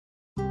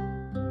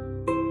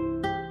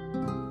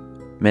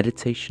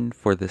Meditation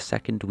for the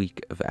second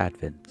week of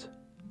Advent.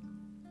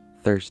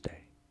 Thursday.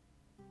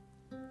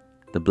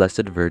 The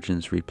Blessed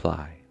Virgin's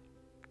reply.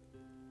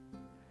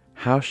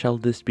 How shall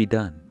this be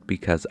done,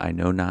 because I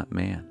know not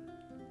man?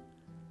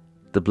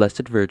 The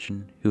Blessed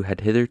Virgin, who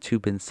had hitherto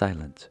been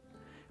silent,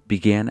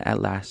 began at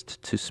last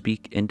to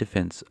speak in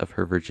defense of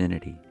her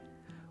virginity,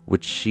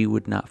 which she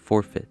would not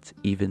forfeit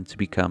even to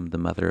become the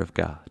Mother of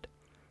God.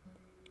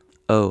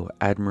 O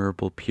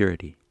admirable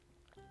purity!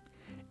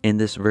 In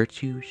this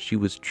virtue she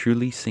was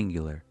truly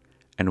singular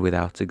and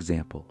without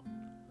example.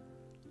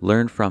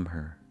 Learn from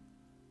her,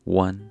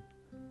 1.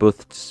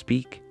 Both to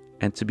speak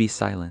and to be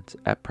silent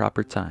at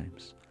proper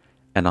times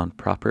and on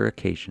proper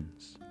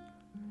occasions.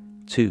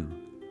 2.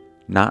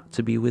 Not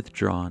to be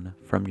withdrawn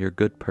from your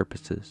good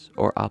purposes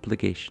or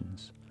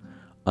obligations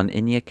on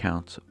any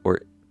account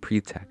or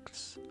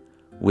pretexts,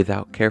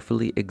 without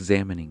carefully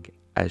examining,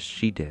 as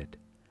she did,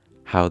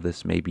 how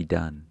this may be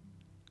done.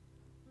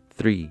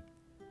 3.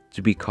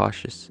 To be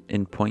cautious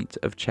in point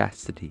of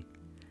chastity,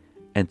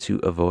 and to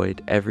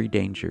avoid every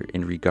danger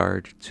in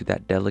regard to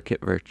that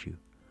delicate virtue,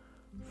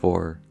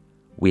 for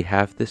we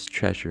have this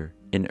treasure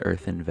in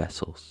earthen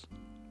vessels.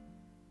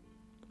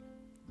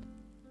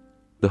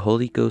 The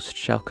Holy Ghost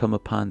shall come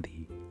upon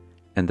thee,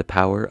 and the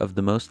power of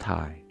the Most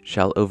High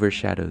shall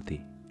overshadow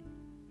thee.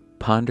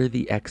 Ponder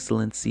the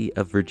excellency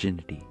of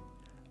virginity,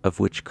 of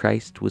which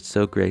Christ was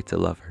so great a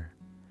lover,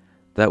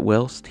 that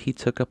whilst he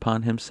took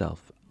upon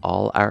himself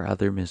all our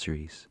other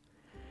miseries,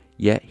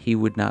 yet he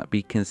would not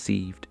be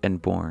conceived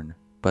and born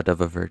but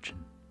of a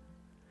virgin.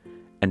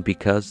 And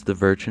because the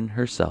Virgin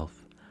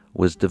herself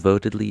was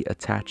devotedly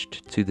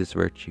attached to this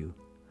virtue,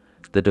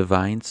 the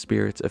divine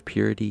Spirit of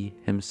purity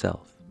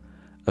himself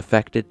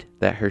affected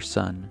that her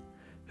Son,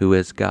 who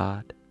as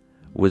God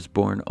was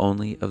born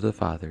only of the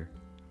Father,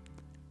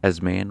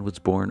 as man was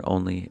born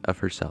only of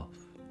herself.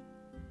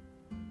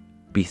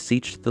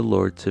 Beseech the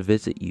Lord to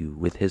visit you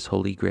with his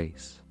holy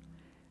grace,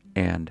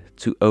 and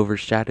to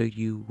overshadow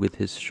you with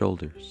his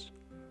shoulders,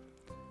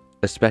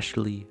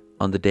 especially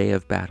on the day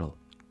of battle,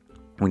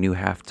 when you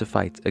have to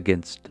fight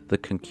against the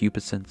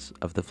concupiscence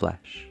of the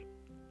flesh.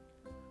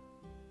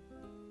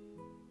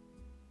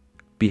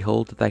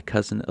 Behold thy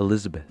cousin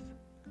Elizabeth,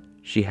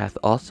 she hath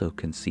also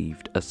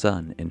conceived a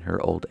son in her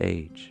old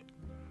age.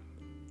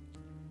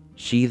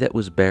 She that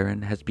was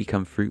barren has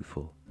become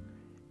fruitful,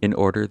 in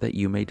order that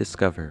you may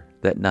discover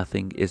that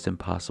nothing is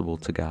impossible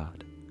to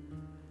God.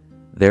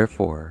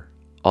 Therefore,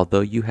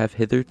 although you have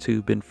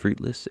hitherto been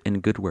fruitless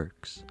in good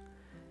works,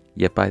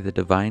 yet by the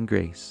divine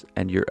grace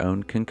and your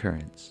own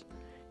concurrence,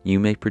 you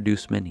may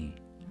produce many,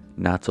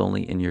 not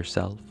only in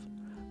yourself,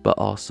 but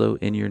also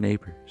in your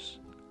neighbors,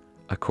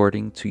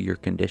 according to your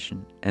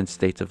condition and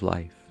state of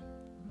life.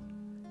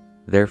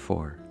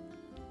 Therefore,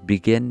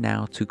 begin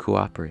now to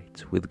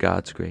cooperate with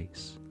God's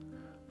grace,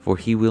 for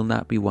he will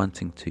not be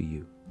wanting to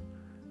you,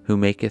 who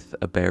maketh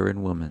a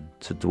barren woman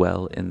to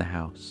dwell in the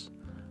house,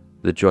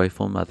 the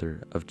joyful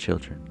mother of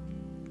children.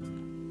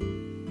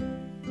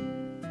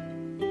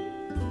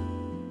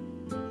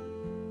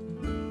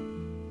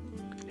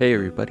 Hey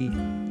everybody,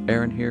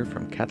 Aaron here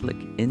from Catholic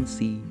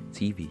NC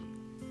TV.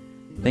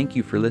 Thank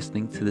you for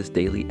listening to this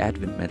daily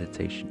Advent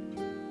meditation.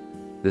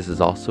 This is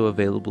also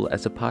available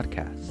as a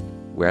podcast,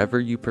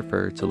 wherever you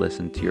prefer to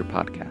listen to your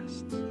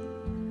podcasts.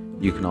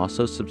 You can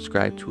also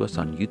subscribe to us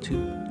on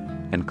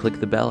YouTube and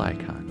click the bell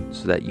icon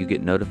so that you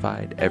get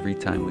notified every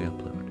time we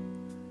upload.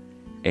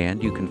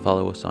 And you can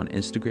follow us on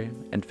Instagram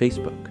and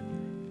Facebook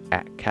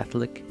at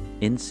Catholic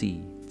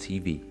NC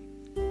TV.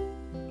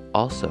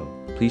 Also,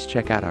 please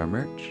check out our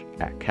merch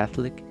at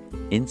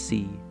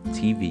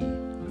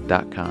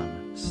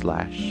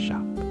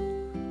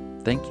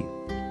catholicnctv.com/shop. Thank you.